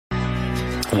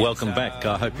Welcome back.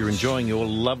 I hope you're enjoying your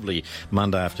lovely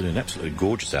Monday afternoon. Absolutely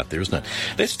gorgeous out there, isn't it?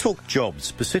 Let's talk jobs,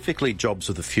 specifically jobs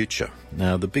of the future.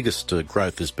 Now, the biggest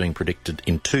growth is being predicted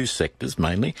in two sectors,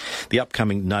 mainly. The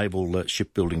upcoming Naval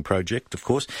shipbuilding project, of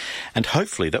course, and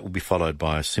hopefully that will be followed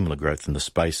by a similar growth in the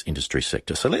space industry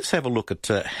sector. So let's have a look at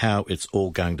how it's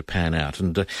all going to pan out.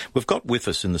 And we've got with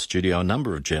us in the studio a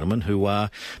number of gentlemen who are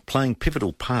playing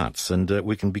pivotal parts. And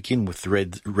we can begin with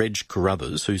Reg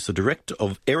Carruthers, who's the Director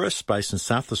of Aerospace and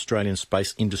South Australian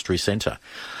Space Industry Centre.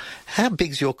 How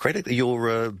big's your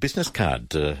business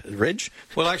card, Reg?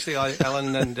 Well, actually,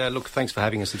 Alan, and look, thanks for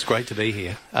having us. It's great to be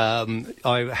here.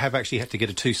 I have actually had to get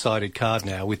a two-sided card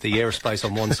now with the aerospace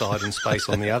on one side and space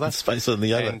on the other. Space on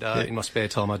the other. And in my spare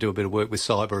time, I do a bit of work with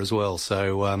cyber as well.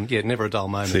 So, never a dull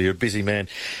moment. So you're a busy man.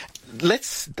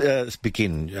 Let's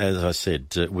begin, as I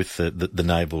said, with the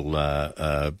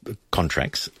naval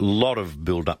contracts. A lot of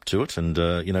build-up to it, and,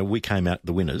 we came out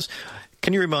the winners.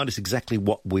 Can you remind us exactly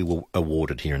what we were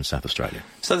awarded here in South Australia?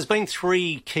 So there's been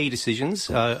three key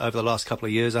decisions over the last couple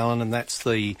of years, Alan, and that's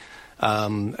the...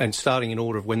 and starting in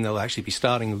order of when they'll actually be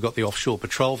starting, we've got the offshore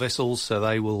patrol vessels, so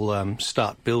they will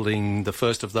start building the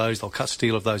first of those. They'll cut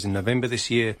steel of those in November this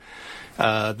year.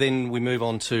 Then we move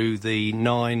on to the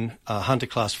 9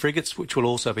 Hunter-class frigates, which will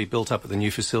also be built up at the new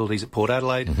facilities at Port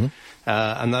Adelaide. Mm-hmm.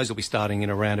 And those will be starting in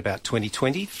around about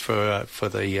 2020 for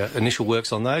the initial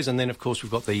works on those. And then, of course,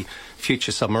 we've got the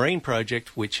Future Submarine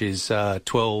Project, which is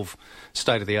 12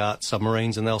 state-of-the-art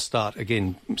submarines, and they'll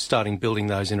starting building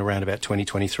those in around about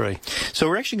 2023. So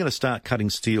we're actually going to start cutting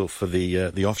steel for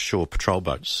the offshore patrol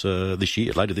boats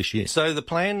later this year. So the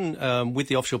plan with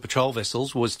the offshore patrol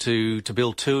vessels was to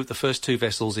build the first two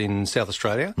vessels in South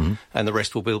Australia, mm-hmm. and the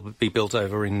rest will be built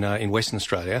over in Western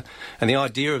Australia. And the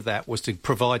idea of that was to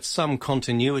provide some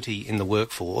continuity in the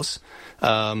workforce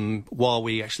while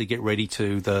we actually get ready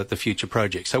to the future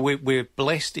projects. So we're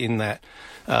blessed in that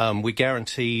we're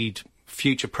guaranteed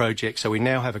future projects. So we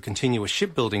now have a continuous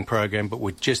shipbuilding program, but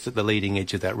we're just at the leading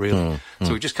edge of that, really.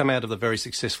 So we've just come out of the very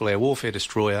successful air warfare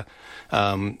destroyer.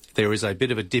 There is a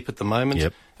bit of a dip at the moment.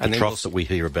 Yep. The trough that we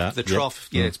hear about. The trough,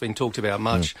 it's been talked about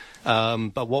much.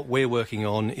 But what we're working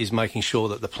on is making sure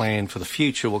that the plan for the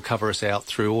future will cover us out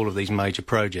through all of these major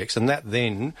projects. And that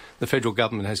then, the federal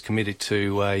government has committed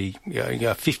to a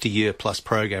 50-year plus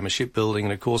program of shipbuilding.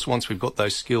 And of course, once we've got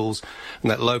those skills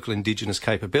and that local indigenous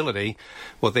capability,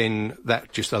 well then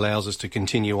that just allows us to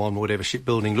continue on whatever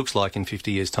shipbuilding looks like in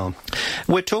 50 years' time.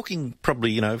 We're talking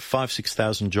probably,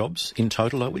 5,000-6,000 jobs in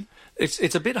total, are we?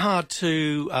 It's a bit hard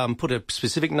to put a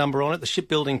specific number on it. The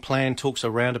shipbuilding plan talks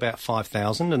around about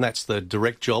 5,000, and that's the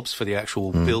direct jobs for the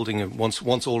actual building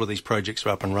once all of these projects are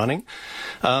up and running.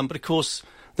 But of course,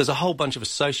 there's a whole bunch of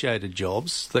associated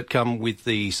jobs that come with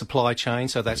the supply chain.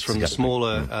 So that's from the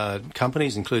smaller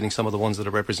companies, including some of the ones that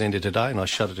are represented today. And I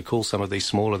shudder to call some of these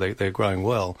smaller. They're growing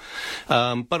well.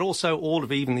 But also all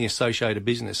of even the associated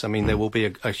business. I mean, there will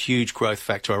be a huge growth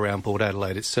factor around Port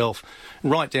Adelaide itself,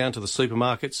 right down to the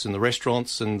supermarkets and the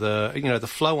restaurants and the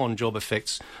flow-on job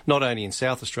effects, not only in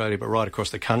South Australia but right across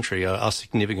the country are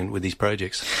significant with these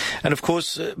projects. And of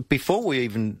course, before we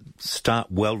even start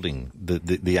welding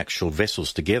the actual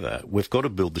vessels together, we've got to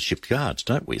build the shipyards,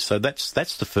 don't we? So that's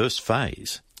the first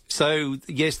phase. So,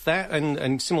 yes, that,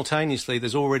 and simultaneously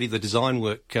there's already the design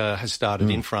work has started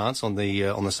in France on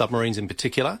the submarines in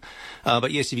particular.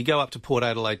 But yes, if you go up to Port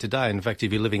Adelaide today, in fact,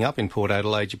 if you're living up in Port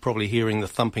Adelaide, you're probably hearing the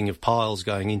thumping of piles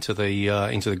going into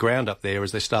the ground up there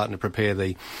as they're starting to prepare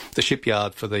the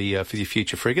shipyard for the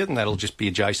future frigate, and that'll just be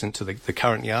adjacent to the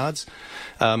current yards.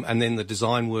 And then the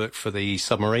design work for the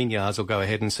submarine yards will go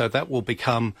ahead, and so that will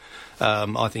become,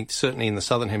 I think, certainly in the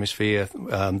Southern Hemisphere,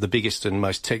 the biggest and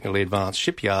most technically advanced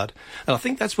shipyard. And I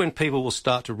think that's when people will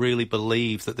start to really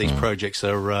believe that these projects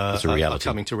are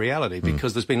coming to reality,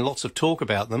 because there's been lots of talk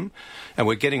about them, and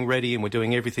we're getting ready and we're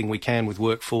doing everything we can with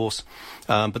workforce.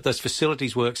 But those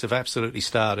facilities works have absolutely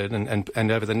started,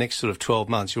 and over the next sort of 12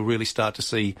 months, you'll really start to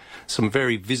see some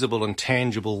very visible and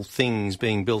tangible things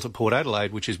being built at Port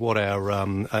Adelaide, which is what our,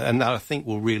 and that I think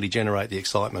will really generate the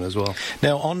excitement as well.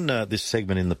 Now, on this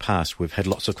segment in the past, we've had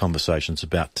lots of conversations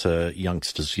about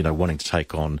youngsters, wanting to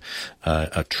take on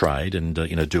a trade and,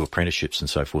 do apprenticeships and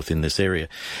so forth in this area.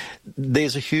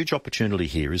 There's a huge opportunity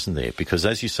here, isn't there? Because,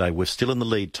 as you say, we're still in the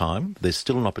lead time. There's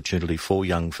still an opportunity for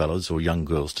young fellas or young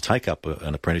girls to take up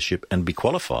an apprenticeship and be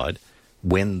qualified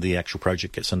when the actual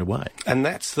project gets underway. And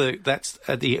that's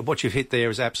what you've hit there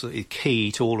is absolutely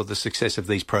key to all of the success of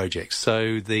these projects.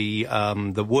 So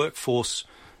the workforce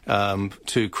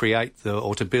to create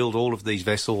or to build all of these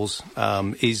vessels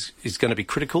is going to be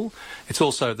critical. It's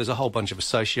also, there's a whole bunch of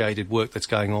associated work that's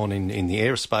going on in the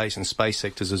aerospace and space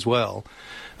sectors as well.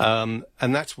 And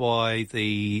that's why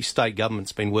the state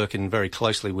government's been working very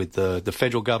closely with the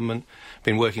federal government,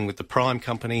 been working with the prime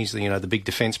companies, the big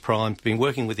defence primes, been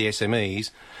working with the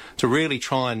SMEs to really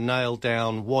try and nail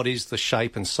down what is the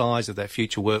shape and size of that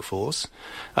future workforce.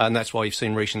 And that's why you've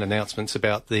seen recent announcements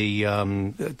about the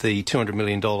 $200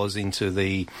 million into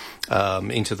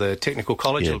the technical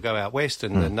college that'll go out west,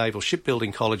 and the Naval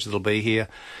shipbuilding college that'll be here.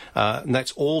 And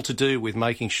that's all to do with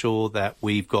making sure that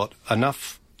we've got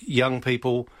enough young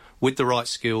people with the right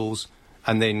skills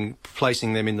and then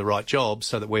placing them in the right jobs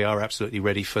so that we are absolutely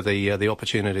ready for the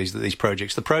opportunities that these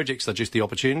projects... The projects are just the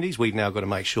opportunities. We've now got to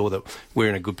make sure that we're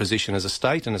in a good position as a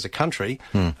state and as a country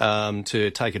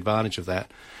to take advantage of that.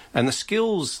 And the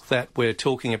skills that we're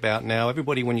talking about now,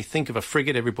 everybody, when you think of a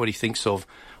frigate, everybody thinks of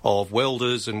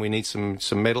welders, and we need some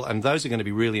metal, and those are going to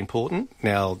be really important.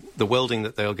 Now, the welding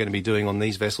that they're going to be doing on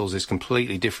these vessels is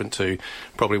completely different to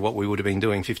probably what we would have been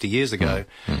doing 50 years ago.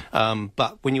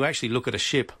 But when you actually look at a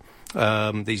ship,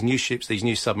 these new ships, these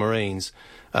new submarines,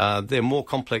 they're more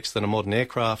complex than a modern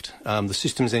aircraft. The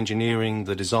systems engineering,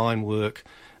 the design work,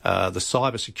 the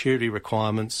cyber security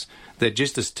requirements, there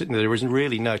is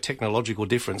really no technological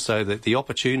difference, so that the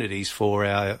opportunities for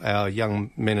our young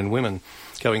men and women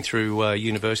going through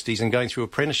universities and going through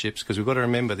apprenticeships, because we've got to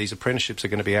remember these apprenticeships are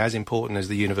going to be as important as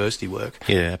the university work,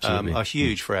 are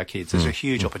huge for our kids. There's a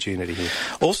huge opportunity here.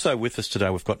 Also with us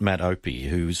today we've got Matt Opie,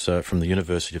 who's from the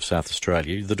University of South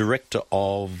Australia, the Director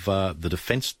of the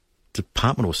Defence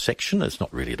Department or section. It's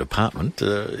not really a department.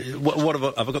 What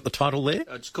have I got the title there?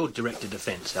 It's called Director of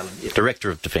Defence, Alan. Yep.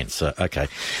 Director of Defence. Okay.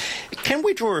 Can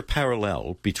we draw a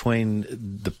parallel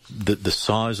between the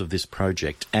size of this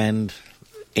project and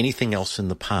anything else in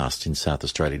the past in South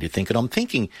Australia, do you think? And I'm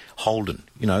thinking Holden.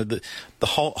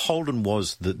 Holden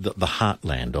was the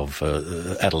heartland of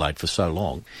Adelaide for so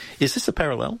long. Is this a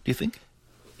parallel, do you think?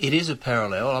 It is a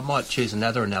parallel. I might choose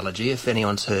another analogy. If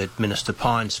anyone's heard Minister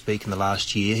Pine speak in the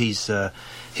last year,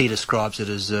 he describes it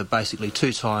as basically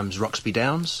 2 times Roxby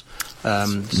Downs. So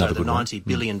the $90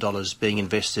 billion being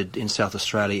invested in South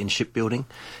Australia in shipbuilding.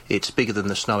 It's bigger than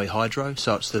the Snowy Hydro,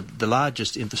 so it's the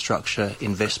largest infrastructure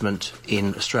investment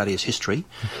in Australia's history,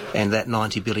 and that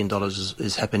 $90 billion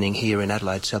is happening here in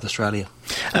Adelaide, South Australia.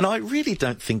 And I really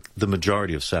don't think the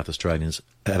majority of South Australians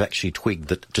have actually twigged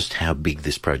that just how big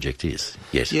this project is.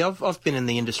 Yes. Yeah, I've been in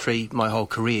the industry my whole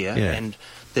career, and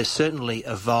there's certainly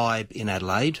a vibe in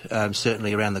Adelaide,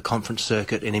 certainly around the conference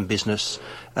circuit and in business.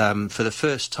 For the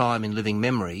first time in living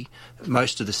memory,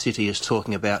 most of the city is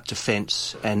talking about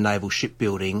defence and naval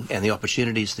shipbuilding and the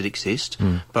opportunities that exist,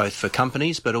 both for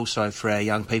companies but also for our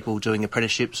young people doing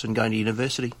apprenticeships and going to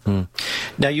university.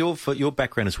 Now, your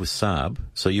background is with Saab,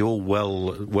 so you're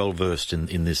well versed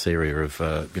in this area of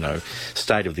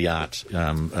state of the art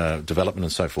development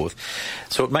and so forth.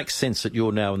 So it makes sense that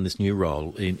you're now in this new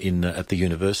role at the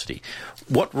university.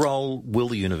 What role will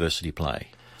the university play?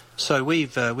 So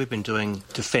we've been doing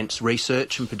defence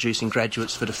research and producing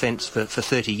graduates for defence for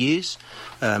 30 years.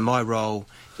 My role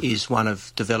is one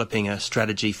of developing a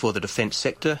strategy for the defence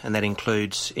sector, and that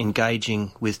includes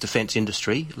engaging with defence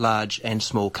industry, large and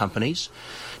small companies,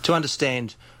 to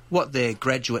understand what their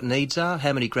graduate needs are,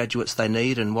 how many graduates they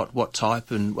need and what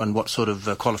type and what sort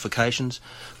of qualifications,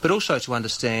 but also to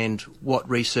understand what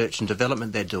research and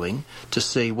development they're doing to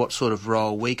see what sort of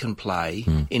role we can play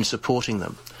in supporting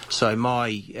them. So our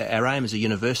aim as a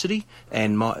university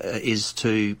is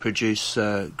to produce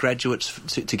graduates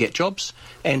to get jobs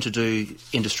and to do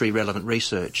industry-relevant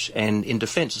research. And in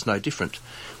defence, it's no different.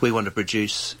 We want to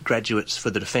produce graduates for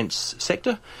the defence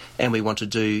sector, and we want to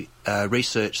do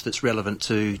research that's relevant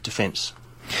to defence.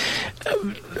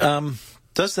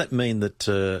 Does that mean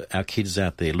that our kids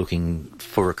out there looking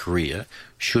for a career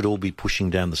should all be pushing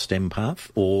down the STEM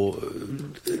path, or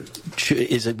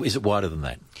is it wider than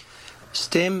that?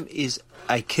 STEM is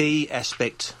a key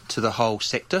aspect to the whole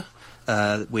sector.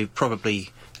 We've probably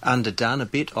underdone a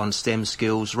bit on STEM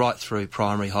skills right through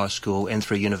primary, high school and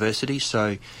through university,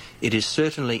 so it is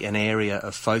certainly an area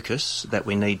of focus that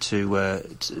we need to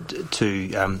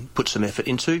put some effort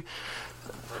into.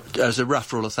 As a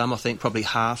rough rule of thumb, I think probably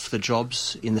half the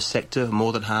jobs in the sector,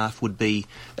 more than half, would need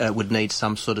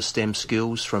some sort of STEM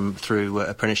skills through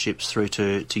apprenticeships through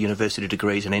to university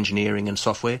degrees in engineering and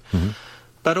software.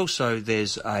 But also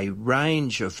there's a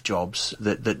range of jobs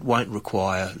that won't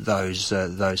require those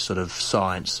sort of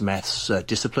science, maths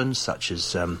disciplines, such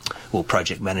as,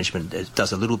 project management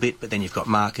does a little bit, but then you've got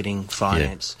marketing,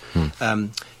 finance.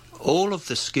 All of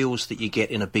the skills that you get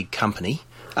in a big company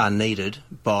are needed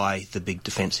by the big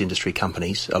defence industry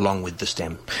companies along with the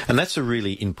STEM. And that's a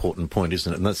really important point,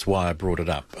 isn't it? And that's why I brought it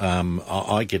up.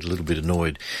 I get a little bit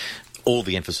annoyed. All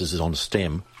the emphasis is on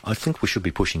STEM. I think we should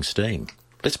be pushing STEAM.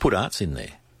 Let's put arts in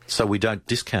there, so we don't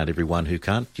discount everyone who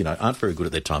aren't very good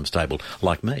at their times table,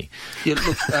 like me. Yeah,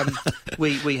 look,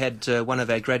 we had one of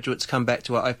our graduates come back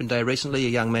to our open day recently, a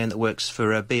young man that works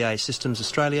for BA Systems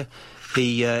Australia.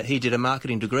 He did a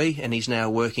marketing degree and he's now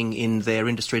working in their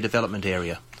industry development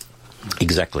area.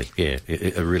 Exactly, yeah,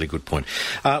 a really good point.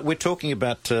 We're talking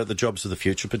about the jobs of the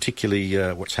future, particularly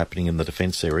what's happening in the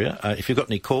defence area. If you've got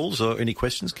any calls or any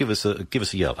questions, give us a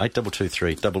yell,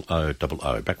 8223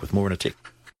 0000. Back with more in a tick.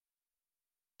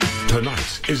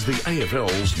 Tonight is the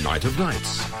AFL's Night of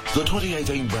Nights. The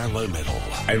 2018 Brownlow Medal.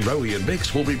 And Rowie and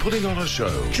Bex will be putting on a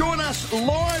show. Join us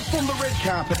live from the red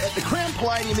carpet at the Crown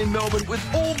Palladium in Melbourne with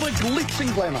all the glitz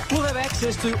and glamour. We'll have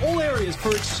access to all areas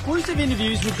for exclusive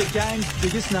interviews with the game's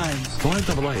biggest names.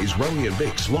 5AA's Rowie and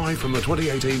Bex live from the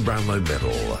 2018 Brownlow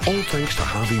Medal. All thanks to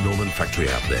Harvey Norman Factory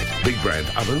Outlet. Big brand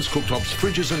ovens, cooktops,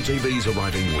 fridges and TVs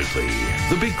arriving weekly.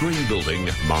 The Big Green Building,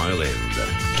 Mile End.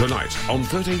 Tonight on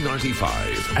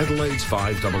 1395, Adelaide's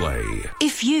 5AA.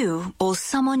 If you or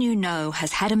someone you know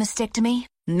has had a mastectomy,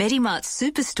 Medimart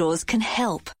Superstores can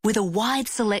help with a wide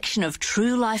selection of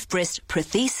true life breast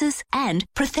prosthesis and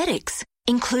prosthetics,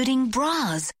 including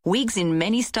bras, wigs in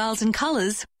many styles and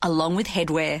colours, along with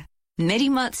headwear.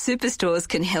 Medimart Superstores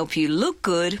can help you look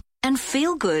good and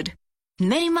feel good.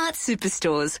 Medimart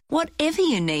Superstores, whatever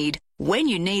you need, when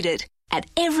you need it, at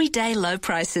everyday low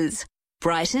prices.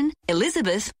 Brighton,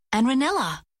 Elizabeth and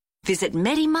Ranella. Visit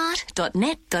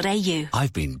medimart.net.au.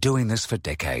 I've been doing this for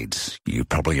decades. You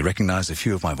probably recognise a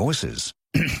few of my voices.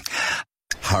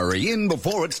 Hurry in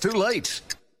before it's too late.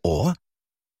 Or,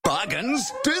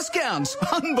 bargains, discounts,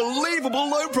 unbelievable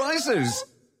low prices.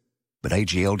 But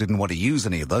AGL didn't want to use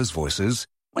any of those voices.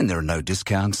 When there are no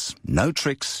discounts, no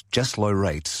tricks, just low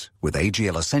rates. With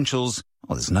AGL Essentials,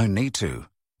 well, there's no need to.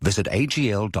 Visit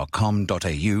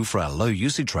agl.com.au for our low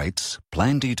usage rates,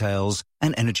 plan details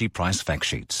and energy price fact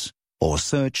sheets. Or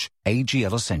search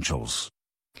AGL Essentials.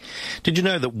 Did you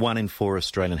know that 1 in 4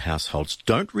 Australian households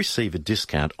don't receive a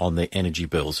discount on their energy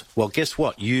bills? Well, guess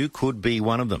what? You could be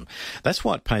one of them. That's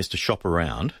why it pays to shop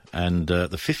around, and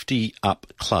the 50 Up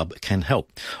Club can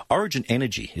help. Origin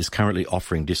Energy is currently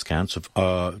offering discounts for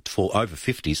over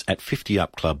 50s at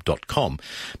 50upclub.com,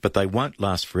 but they won't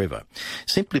last forever.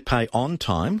 Simply pay on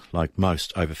time, like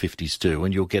most over 50s do,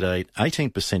 and you'll get an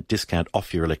 18% discount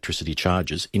off your electricity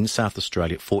charges in South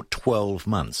Australia for 12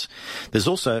 months. There's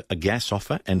also a gas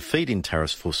offer and feed-in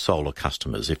tariffs for solar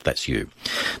customers, if that's you.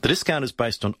 The discount is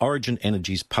based on Origin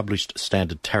Energy's published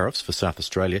standard tariffs for South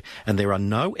Australia, and there are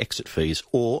no exit fees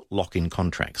or lock-in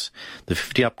contracts. The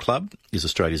 50 Up Club is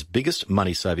Australia's biggest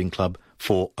money-saving club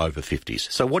for over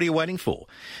 50s. So what are you waiting for?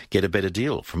 Get a better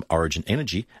deal from Origin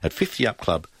Energy at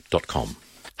 50upclub.com.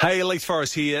 Hey, Elise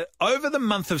Forrest here. Over the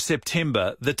month of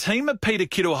September, the team at Peter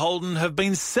Kittel Holden have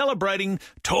been celebrating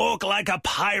Talk Like a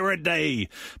Pirate Day.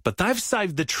 But they've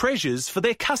saved the treasures for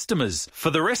their customers.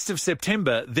 For the rest of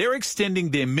September, they're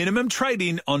extending their minimum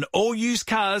trade-in on all used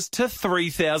cars to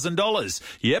 $3,000.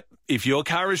 Yep, if your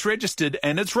car is registered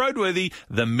and it's roadworthy,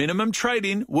 the minimum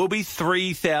trade-in will be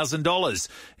 $3,000.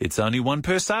 It's only one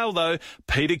per sale though.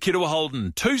 Peter Kittel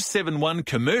Holden, 271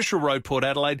 Commercial Road, Port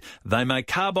Adelaide. They make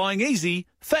car buying easy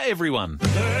for everyone.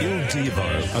 Il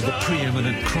Divo are the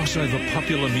preeminent crossover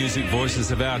popular music voices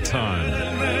of our time.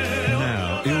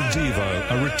 Now, Il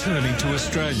Divo are returning to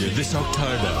Australia this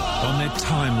October on their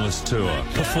Timeless Tour,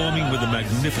 performing with a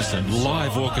magnificent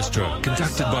live orchestra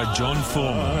conducted by John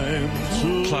Foreman,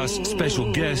 plus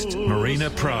special guest Marina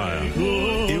Pryor.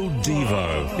 Il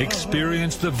Divo,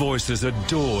 experience the voices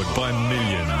adored by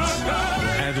millions.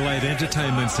 Adelaide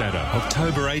Entertainment Centre,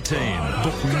 October 18.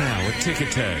 Book now at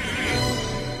Ticketek.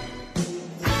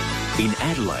 In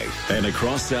Adelaide and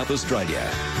across South Australia,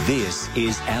 this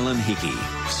is Alan Hickey.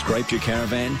 Scraped your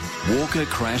caravan? Walker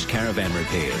Crash Caravan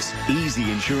Repairs.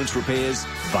 Easy insurance repairs,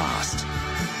 fast.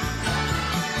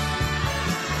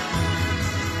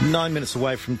 9 minutes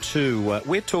away from 2.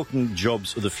 We're talking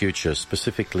jobs of the future,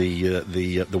 specifically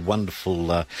the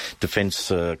wonderful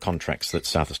defence contracts that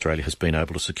South Australia has been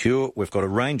able to secure. We've got a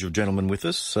range of gentlemen with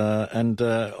us, and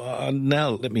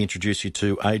now let me introduce you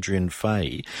to Adrian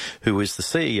Fahey, who is the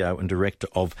CEO and Director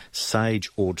of Sage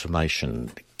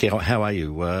Automation. how are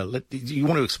you? You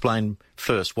want to explain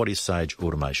first, what is Sage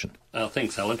Automation?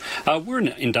 Thanks, Alan. We're an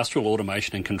industrial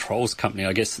automation and controls company,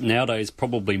 I guess nowadays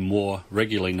probably more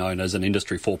regularly known as an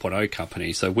Industry 4.0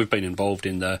 company. So we've been involved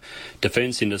in the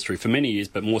defence industry for many years,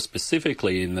 but more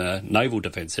specifically in the naval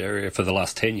defence area for the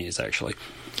last 10 years, actually.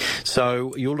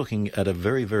 So you're looking at a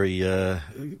very, very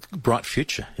bright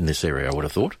future in this area, I would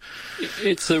have thought.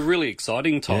 It's a really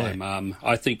exciting time. Yeah.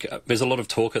 I think there's a lot of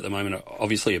talk at the moment,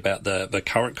 obviously, about the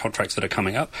current contracts that are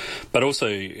coming up, but also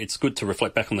it's good to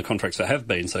reflect back on the contracts that have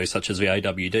been, so such as the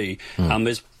AWD.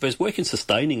 There's work in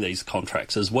sustaining these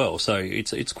contracts as well, so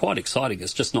it's quite exciting.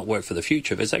 It's just not work for the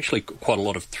future. There's actually quite a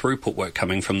lot of throughput work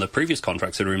coming from the previous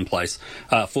contracts that are in place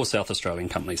for South Australian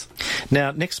companies.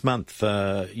 Now, next month,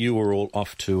 you were all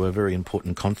off to a very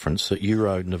important conference at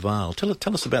Naval.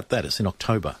 Tell us about that. It's in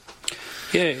October.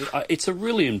 Yeah, it's a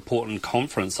really important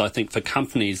conference, I think, for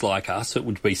companies like us. It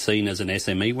would be seen as an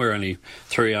SME. We're only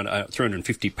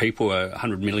 350 people, a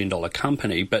 $100 million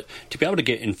company. But to be able to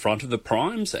get in front of the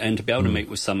primes and to be able to meet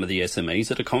with some of the SMEs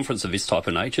at a conference of this type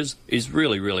of nature is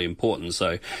really, really important.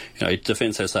 So,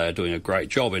 Defence SA are doing a great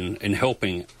job in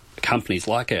helping companies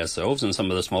like ourselves and some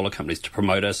of the smaller companies to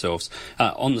promote ourselves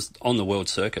on the world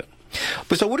circuit.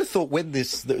 But I would have thought when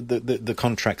the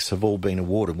contracts have all been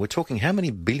awarded, we're talking how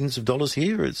many billions of dollars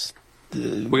here?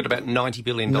 We've got about $90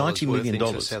 billion $90 million worth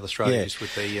into South Australia just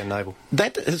with the naval.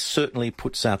 That has certainly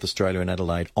put South Australia and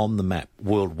Adelaide on the map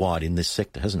worldwide in this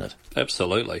sector, hasn't it?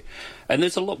 Absolutely. And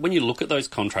there's a lot, when you look at those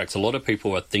contracts, a lot of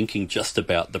people are thinking just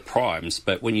about the primes,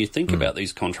 but when you think about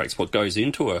these contracts, what goes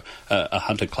into a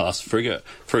Hunter-class frigate,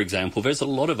 for example, there's a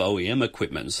lot of OEM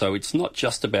equipment, so it's not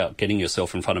just about getting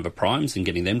yourself in front of a primes and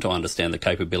getting them to understand the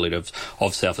capability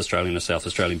of South Australian or South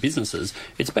Australian businesses.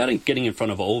 It's about getting in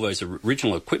front of all those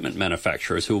original equipment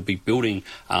manufacturers who will be building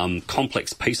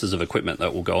complex pieces of equipment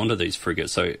that will go onto these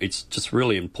frigates, so it's just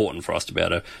really important for us to be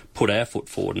able to put our foot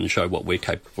forward and show what we're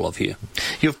capable of here.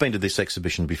 You've been to this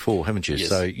exhibition before, haven't you? Yes.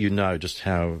 So you know just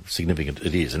how significant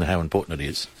it is and how important it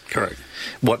is. Correct.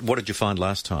 What did you find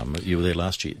last time? You were there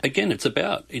last year. Again, it's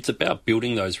about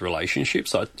building those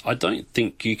relationships. I don't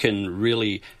think you can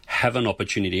really have an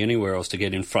opportunity anywhere else to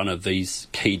get in front of these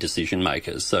key decision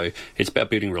makers. So it's about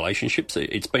building relationships.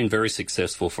 It's been very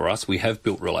successful for us. We have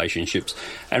built relationships,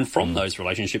 and from those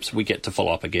relationships we get to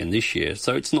follow up again this year.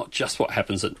 So it's not just what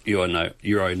happens at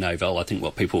Euro Naval, I think,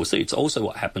 what people will see. It's also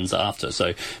what happens after.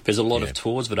 So there's a lot of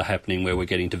tours that are happening where we're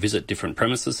getting to visit different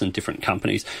premises and different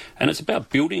companies, and it's about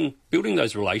building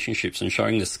those relationships and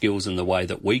showing the skills and the way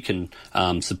that we can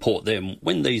support them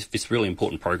when this really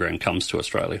important program comes to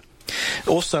Australia.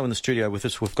 Also in the studio with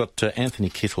us, we've got Anthony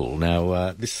Kittel.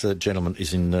 Now, this gentleman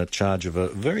is in charge of a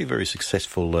very, very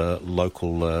successful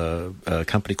local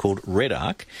company called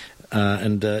REDARC,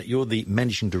 and you're the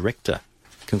managing director.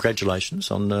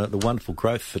 Congratulations on the wonderful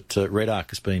growth that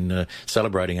REDARC has been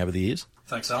celebrating over the years.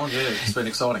 Thanks, Alan. Yeah, it's been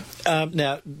exciting.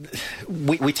 Now,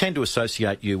 we tend to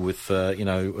associate you with,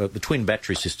 the twin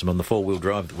battery system on the four-wheel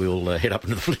drive that we'll head up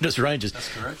into the Flinders Ranges. That's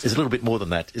correct. There's a little bit more than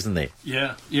that, isn't there?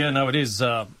 Yeah, no, it is.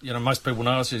 Most people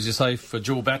know us, as you say, for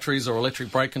dual batteries or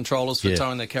electric brake controllers for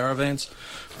towing their caravans.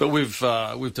 But we've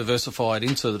diversified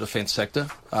into the defence sector.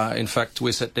 In fact,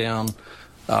 we sat down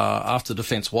after the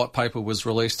Defence White Paper was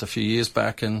released a few years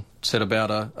back and set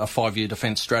about a 5-year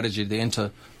defence strategy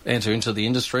to enter into the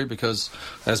industry, because,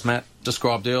 as Matt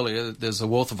described earlier, there's a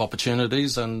wealth of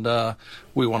opportunities, and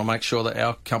we want to make sure that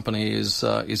our company is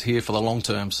here for the long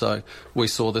term. So we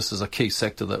saw this as a key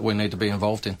sector that we need to be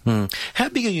involved in. How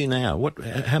big are you now?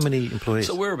 How many employees?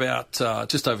 So we're about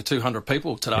just over 200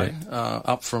 people today,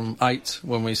 up from 8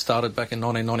 when we started back in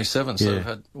 1997. So we've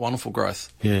had wonderful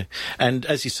growth. Yeah, and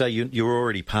as you say, you're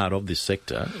already part of this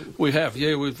sector. We have,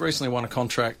 We've recently won a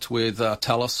contract with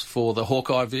Thales for the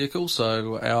Hawkeye vehicle.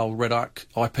 So our REDARC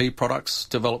IP products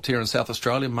developed here in South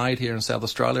Australia, made here in South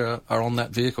Australia, are on that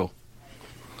vehicle.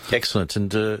 Excellent.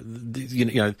 And,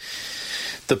 the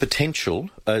potential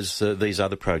as these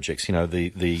other projects,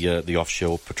 the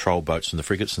offshore patrol boats and the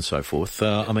frigates and so forth,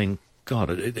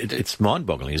 God, it's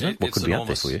mind-boggling, isn't it? What could be out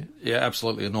there for you? Yeah,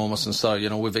 absolutely enormous. And so,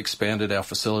 we've expanded our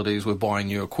facilities, we're buying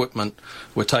new equipment,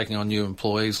 we're taking on new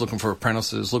employees, looking for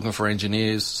apprentices, looking for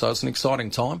engineers. So it's an exciting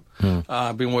time.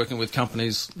 I've been working with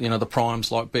companies, the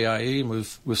primes like BAE, and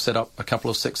we've set up a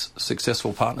couple of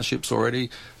successful partnerships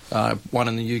already, one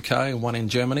in the UK and one in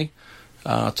Germany.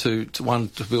 One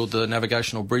to build the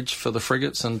navigational bridge for the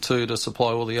frigates, and 2 to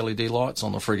supply all the LED lights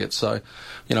on the frigates. So,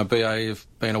 BAE have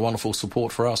been a wonderful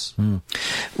support for us.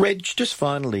 Reg, just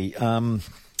finally,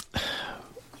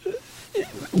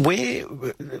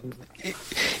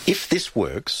 If this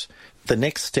works, the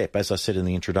next step, as I said in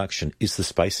the introduction, is the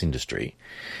space industry.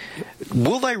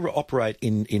 Will they operate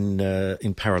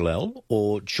in parallel,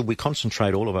 or should we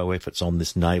concentrate all of our efforts on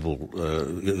this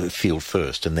naval field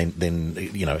first, and then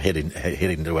head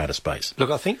into outer space?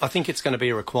 Look, I think it's going to be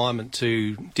a requirement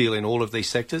to deal in all of these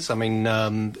sectors. I mean,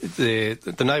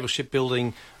 the naval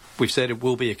shipbuilding, we've said it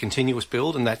will be a continuous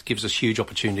build, and that gives us huge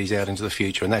opportunities out into the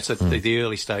future. And that's at the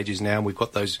early stages now. And we've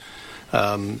got those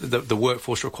the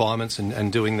workforce requirements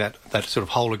and doing that sort of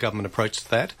whole of government approach to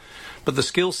that. But the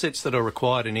skill sets that are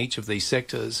required in each of these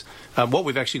sectors, what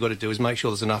we've actually got to do is make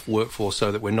sure there's enough workforce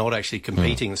so that we're not actually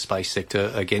competing the space sector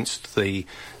against the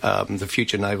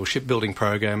future naval shipbuilding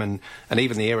program and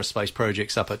even the aerospace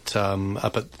projects up at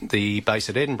the base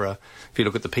at Edinburgh. If you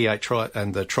look at the P8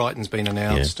 and the Triton's been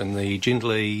announced, and the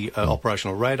Jindley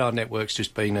operational radar network's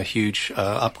just been a huge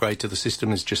upgrade to the system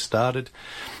has just started.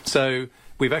 So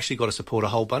we've actually got to support a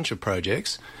whole bunch of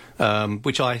projects,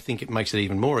 which I think it makes it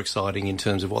even more exciting in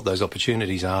terms of what those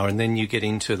opportunities are. And then you get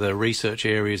into the research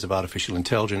areas of artificial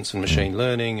intelligence and machine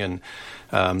learning and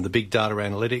the big data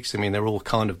analytics. I mean, they're all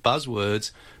kind of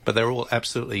buzzwords, but they're all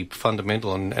absolutely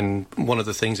fundamental. And one of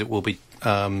the things that we'll be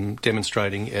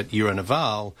demonstrating at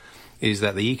Naval is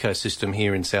that the ecosystem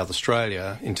here in South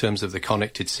Australia, in terms of the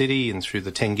connected city and through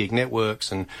the 10 gig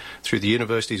networks and through the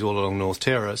universities all along North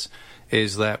Terrace,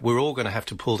 is that we're all going to have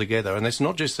to pull together. And it's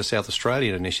not just a South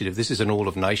Australian initiative. This is an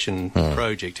all-of-nation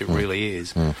project. It really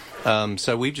is.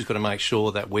 So we've just got to make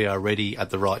sure that we are ready at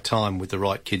the right time with the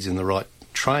right kids in the right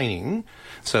training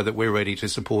so that we're ready to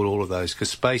support all of those,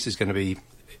 because space is going to be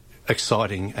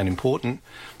exciting and important.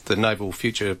 The Naval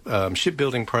Future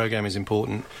Shipbuilding Program is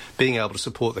important. Being able to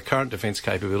support the current defence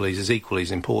capabilities is equally as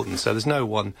important. So there's no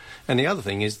one... And the other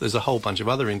thing is there's a whole bunch of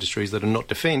other industries that are not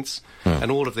defence,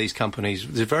 and all of these companies...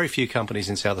 There's very few companies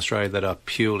in South Australia that are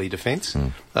purely defence.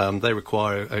 They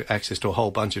require access to a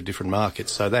whole bunch of different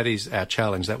markets. So that is our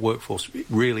challenge. That workforce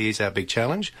really is our big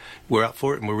challenge. We're up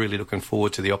for it, and we're really looking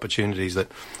forward to the opportunities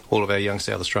that all of our young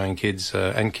South Australian kids,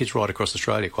 and kids right across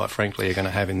Australia, quite frankly, are going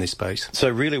to have in this space. So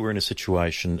really we're in a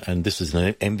situation, and this is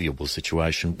an enviable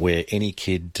situation, where any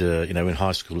kid, in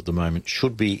high school at the moment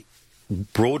should be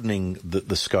broadening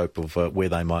the scope of where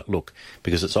they might look,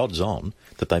 because it's odds on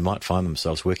that they might find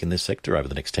themselves working in this sector over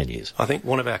the next 10 years. I think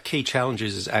one of our key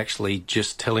challenges is actually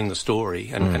just telling the story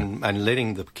and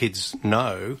letting the kids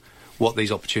know what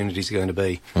these opportunities are going to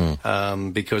be,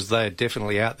 because they're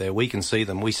definitely out there. We can see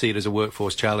them. We see it as a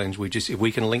workforce challenge. If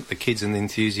we can link the kids and the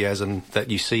enthusiasm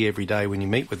that you see every day when you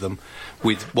meet with them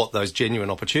with what those genuine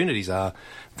opportunities are,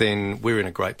 then we're in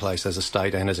a great place as a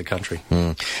state and as a country.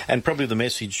 And probably the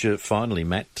message, finally,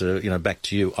 Matt, back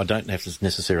to you. I don't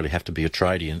necessarily have to be a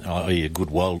tradie, i.e. a good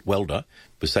welder,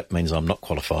 because that means I'm not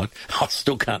qualified. I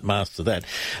still can't master that.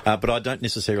 But I don't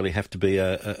necessarily have to be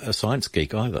a science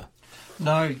geek either.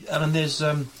 No, I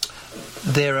mean,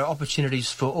 there are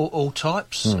opportunities for all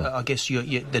types. I guess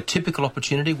the typical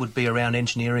opportunity would be around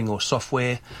engineering or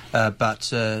software,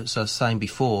 but as I was saying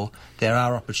before, there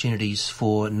are opportunities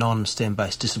for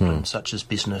non-STEM-based disciplines such as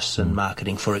business and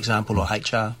marketing, for example, or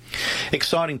HR.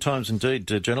 Exciting times indeed,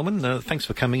 gentlemen. Thanks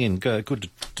for coming in. Good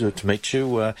to meet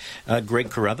you. Greg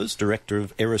Carruthers, Director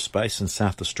of Aerospace and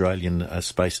South Australian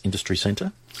Space Industry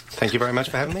Centre. Thank you very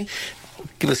much for having me.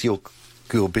 Give us your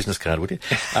business card, would you?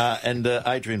 And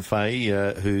Adrian Fahey,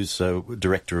 who's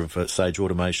Director of Sage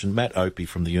Automation, Matt Opie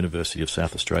from the University of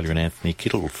South Australia, and Anthony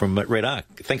Kittel from REDARC.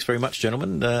 Thanks very much,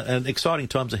 gentlemen, and exciting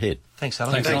times ahead. Thanks,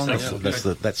 Alan.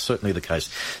 That's certainly the case.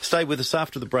 Stay with us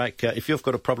after the break. If you've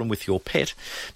got a problem with your pet,